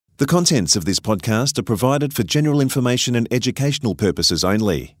The contents of this podcast are provided for general information and educational purposes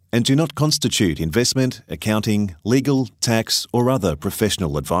only and do not constitute investment, accounting, legal, tax, or other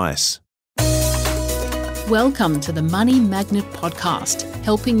professional advice. Welcome to the Money Magnet Podcast,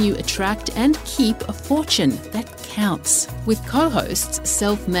 helping you attract and keep a fortune that counts. With co-hosts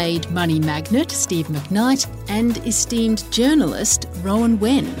self-made money magnate Steve McKnight and esteemed journalist Rowan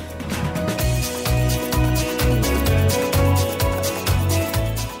Wen.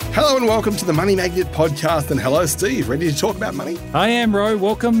 Hello and welcome to the Money Magnet Podcast. And hello, Steve. Ready to talk about money? I am, Ro.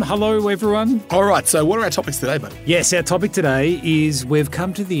 Welcome. Hello, everyone. All right. So what are our topics today, buddy? Yes, our topic today is we've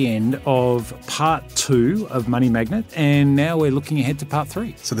come to the end of part 2 of Money Magnet, and now we're looking ahead to part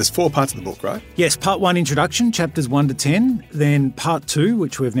 3. So there's 4 parts of the book, right? Yes, part 1, introduction, chapters 1 to 10. Then part 2,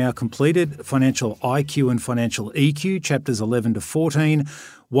 which we've now completed, financial IQ and financial EQ, chapters 11 to 14.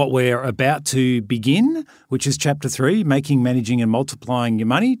 What we're about to begin, which is chapter 3, making, managing and multiplying your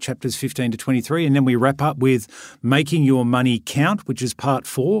money, chapters 15 to 23. And then we wrap up with making your money count, which is part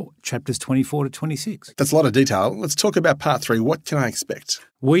 4, chapters 24 to 26. That's a lot of detail. Let's talk about part 3. What can I expect?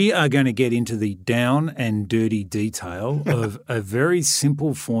 We are going to get into the down and dirty detail of a very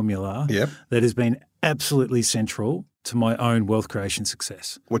simple formula that has been absolutely central to my own wealth creation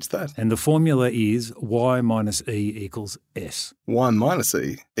success. What's that? And the formula is Y minus E equals S. Y minus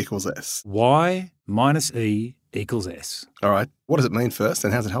E equals S. Y minus E equals S. All right. What does it mean first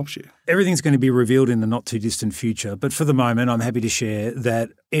and how does it help you? Everything's going to be revealed in the not too distant future. But for the moment, I'm happy to share that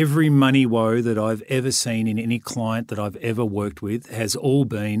every money woe that I've ever seen in any client that I've ever worked with has all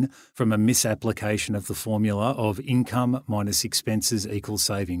been from a misapplication of the formula of income minus expenses equals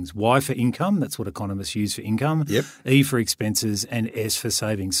savings. Y for income, that's what economists use for income. Yep. E for expenses and S for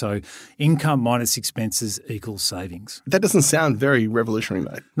savings. So income minus expenses equals savings. That doesn't sound very revolutionary,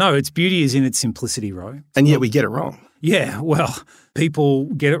 mate. No, its beauty is in its simplicity, Ro. And yet we get it wrong. Yeah, well, people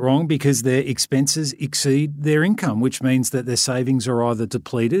get it wrong because their expenses exceed their income, which means that their savings are either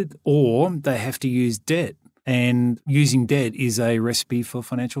depleted or they have to use debt. And using debt is a recipe for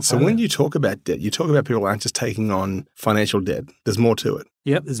financial failure. So when you talk about debt, you talk about people aren't just taking on financial debt. There's more to it.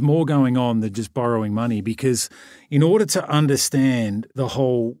 Yep, there's more going on than just borrowing money, because in order to understand the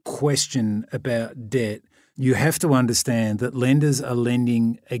whole question about debt, you have to understand that lenders are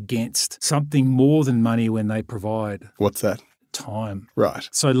lending against something more than money when they provide. What's that? Time. Right.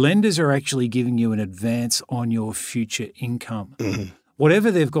 So lenders are actually giving you an advance on your future income. Mm-hmm.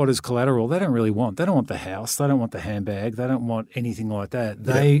 Whatever they've got as collateral, they don't really want. They don't want the house. They don't want the handbag. They don't want anything like that.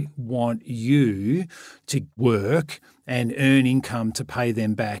 They want you to work and earn income to pay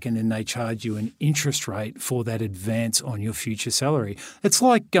them back, and then they charge you an interest rate for that advance on your future salary. It's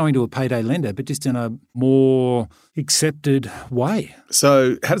like going to a payday lender, but just in a more accepted way.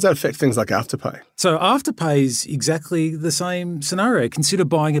 So how does that affect things like Afterpay? So Afterpay is exactly the same scenario. Consider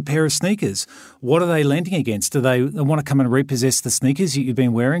buying a pair of sneakers. What are they lending against? Do they want to come and repossess the sneakers that you've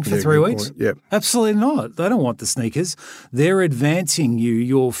been wearing for 3 weeks? Yep. Absolutely not. They don't want the sneakers. They're advancing you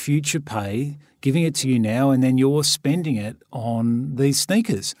your future pay, giving it to you now, and then you're spending it on these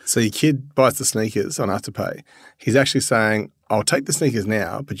sneakers. So your kid buys the sneakers on Afterpay. He's actually saying, I'll take the sneakers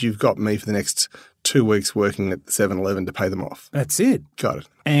now, but you've got me for the next 2 weeks working at the 7-Eleven to pay them off. That's it. Got it.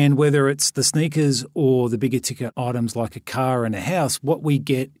 And whether it's the sneakers or the bigger ticket items like a car and a house, what we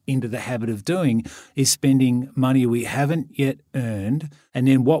get into the habit of doing is spending money we haven't yet earned. And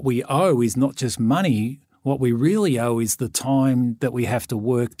then what we owe is not just money. What we really owe is the time that we have to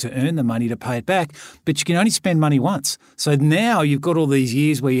work to earn the money to pay it back. But you can only spend money once. So now you've got all these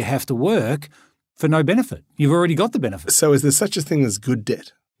years where you have to work for no benefit. You've already got the benefit. So is there such a thing as good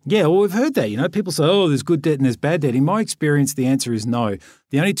debt? Yeah, well, we've heard that. People say, oh, there's good debt and there's bad debt. In my experience, the answer is no.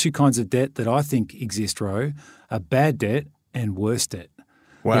 The only 2 kinds of debt that I think exist, Ro, are bad debt and worse debt.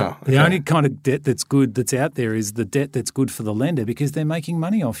 Wow. The only kind of debt that's good that's out there is the debt that's good for the lender because they're making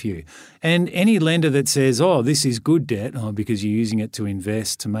money off you. And any lender that says, oh, this is good debt, because you're using it to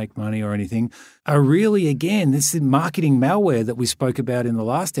invest, to make money or anything, are really, again, this is marketing malware that we spoke about in the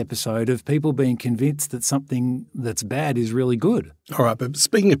last episode of people being convinced that something that's bad is really good. All right, but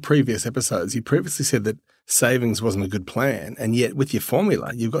speaking of previous episodes, you previously said that savings wasn't a good plan, and yet with your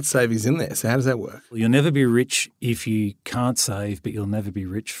formula, you've got savings in there. So how does that work? Well, you'll never be rich if you can't save, but you'll never be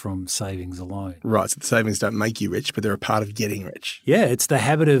rich from savings alone. Right, so the savings don't make you rich, but they're a part of getting rich. Yeah, it's the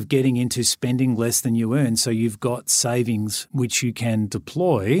habit of getting into spending less than you earn, so you've got savings which you can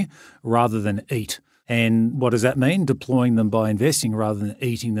deploy rather than eat. And what does that mean? Deploying them by investing rather than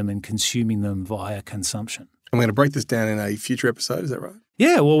eating them and consuming them via consumption. I'm going to break this down in a future episode, is that right?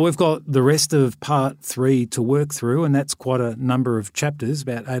 Yeah, well, we've got the rest of part 3 to work through, and that's quite a number of chapters,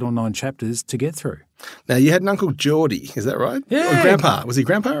 about 8 or 9 chapters to get through. Now, you had an Uncle Geordie, is that right? Yeah. Or Grandpa. Was he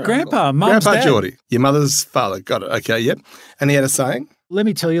Grandpa? Or Grandpa, uncle? Mum's Grandpa dad. Geordie. Your mother's father. Got it. Okay, yep. And he had a saying? Let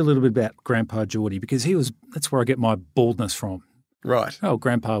me tell you a little bit about Grandpa Geordie because that's where I get my baldness from. Right. Oh,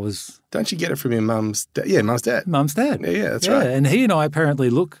 Grandpa was Don't you get it from your mum's dad? Yeah, mum's dad. Mum's dad. Yeah, that's right. And he and I apparently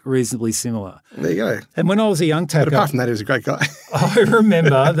look reasonably similar. There you go. And when I was a young But tacker, apart from that, he was a great guy. I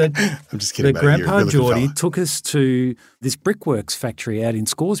remember that I'm just kidding that about you. You're a Grandpa really good Geordie fella. took us to this brickworks factory out in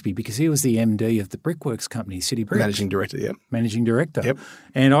Scoresby because he was the MD of the brickworks company, City Bricks. Managing director, yep. Managing director. Yep.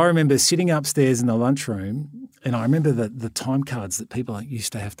 And I remember sitting upstairs in the lunchroom and I remember the time cards that people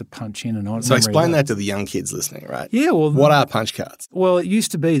used to have to punch in. And So explain that to the young kids listening, right? Yeah, well, What are punch cards? Well, it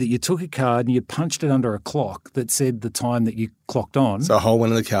used to be that you took a card and you punched it under a clock that said the time that you clocked on. So a hole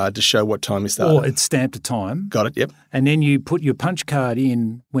went in the card to show what time you started. Or it stamped a time. Got it, yep. And then you put your punch card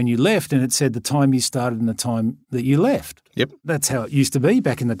in when you left and it said the time you started and the time that you left. Yep. That's how it used to be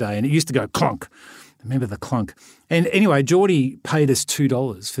back in the day. And it used to go clunk. Remember the clunk. And anyway, Geordie paid us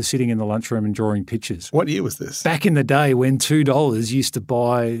 $2 for sitting in the lunchroom and drawing pictures. What year was this? Back in the day when $2 used to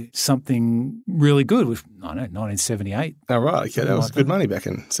buy something really good, with, I don't know, 1978. Oh, right. Okay, that was good money back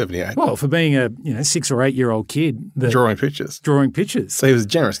in 78. Well, for being a 6 or 8 year old kid. Drawing pictures. Drawing pictures. So he was a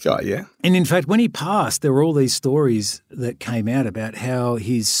generous guy, yeah? And in fact, when he passed, there were all these stories that came out about how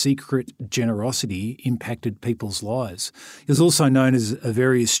his secret generosity impacted people's lives. He was also known as a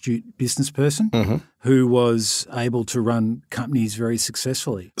very astute business person who was able to run companies very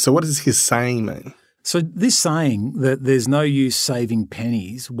successfully. So what does his saying mean? So this saying that there's no use saving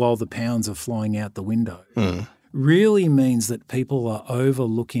pennies while the pounds are flying out the window really means that people are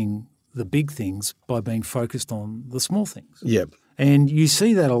overlooking the big things by being focused on the small things. Yep. And you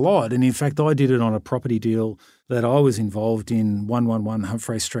see that a lot. And in fact, I did it on a property deal that I was involved in, 111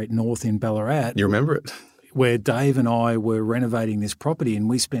 Humphrey Street North in Ballarat, You remember it? where Dave and I were renovating this property and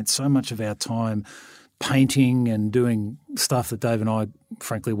we spent so much of our time painting and doing stuff that Dave and I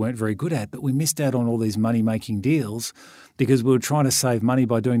frankly weren't very good at, but we missed out on all these money-making deals because we were trying to save money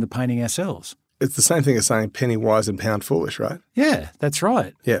by doing the painting ourselves. It's the same thing as saying penny wise and pound foolish, right? Yeah, that's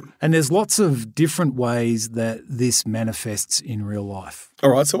right. Yeah. And there's lots of different ways that this manifests in real life.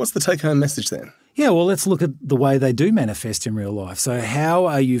 All right, so what's the take-home message then? Yeah, well, let's look at the way they do manifest in real life. So how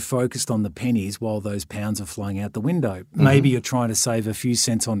are you focused on the pennies while those pounds are flying out the window? Maybe you're trying to save a few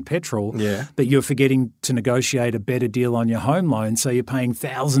cents on petrol, but you're forgetting to negotiate a better deal on your home loan, so you're paying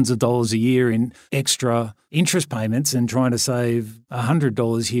thousands of dollars a year in extra interest payments and trying to save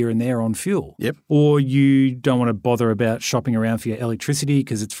 $100 here and there on fuel. Yep. Or you don't want to bother about shopping around for your electricity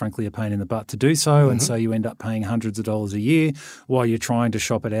because it's frankly a pain in the butt to do so, and so you end up paying hundreds of dollars a year while you're trying to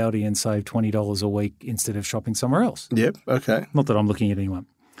shop at Aldi and save $20 a week instead of shopping somewhere else. Yep, okay. Not that I'm looking at anyone.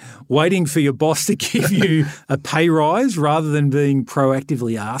 Waiting for your boss to give you a pay rise rather than being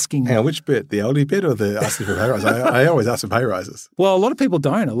proactively asking. Hang on, which bit? The oldie bit or the asking for a pay rise? I always ask for pay rises. Well, a lot of people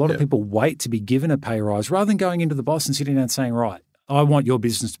don't. A lot of people wait to be given a pay rise rather than going into the boss and sitting down and saying, right, I want your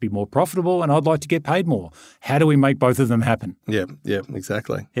business to be more profitable and I'd like to get paid more. How do we make both of them happen? Yep,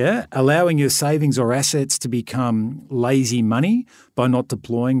 exactly. Yeah, allowing your savings or assets to become lazy money by not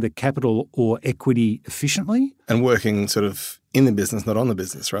deploying the capital or equity efficiently. And working sort of in the business, not on the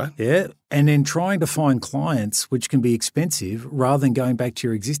business, right? Yeah, and then trying to find clients, which can be expensive, rather than going back to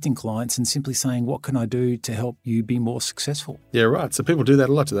your existing clients and simply saying, what can I do to help you be more successful? Yeah, right. So people do that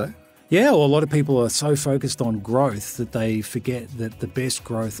a lot, do they? Yeah, well, a lot of people are so focused on growth that they forget that the best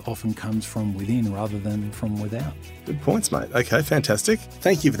growth often comes from within rather than from without. Good points, mate. Okay, fantastic.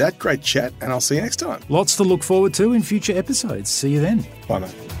 Thank you for that. Great chat, and I'll see you next time. Lots to look forward to in future episodes. See you then. Bye,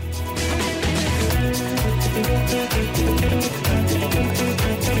 mate.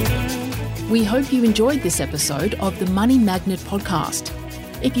 We hope you enjoyed this episode of the Money Magnet podcast.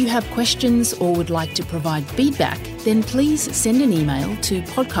 If you have questions or would like to provide feedback, then please send an email to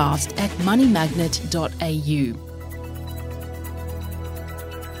podcast@moneymagnet.au.